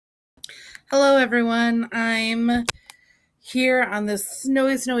Hello, everyone. I'm here on this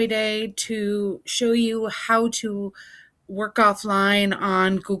snowy day to show you how to work offline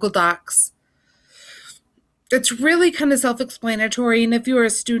on Google Docs. It's really kind of self-explanatory, and if you are a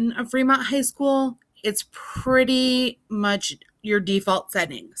student of Fremont High School, it's pretty much your default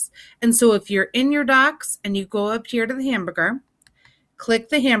settings. And so if you're in your docs and you go up here to the hamburger, click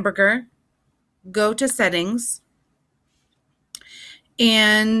the hamburger, go to settings,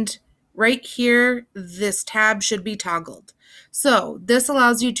 and right here, this tab should be toggled. So this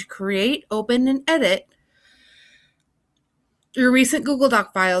allows you to create, open, and edit your recent Google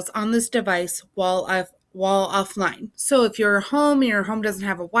Doc files on this device while offline. So if you're home and your home doesn't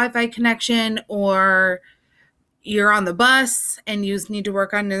have a Wi-Fi connection, or you're on the bus and you need to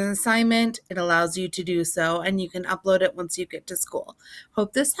work on an assignment, it allows you to do so, and you can upload it once you get to school.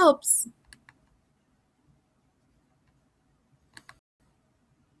 Hope this helps.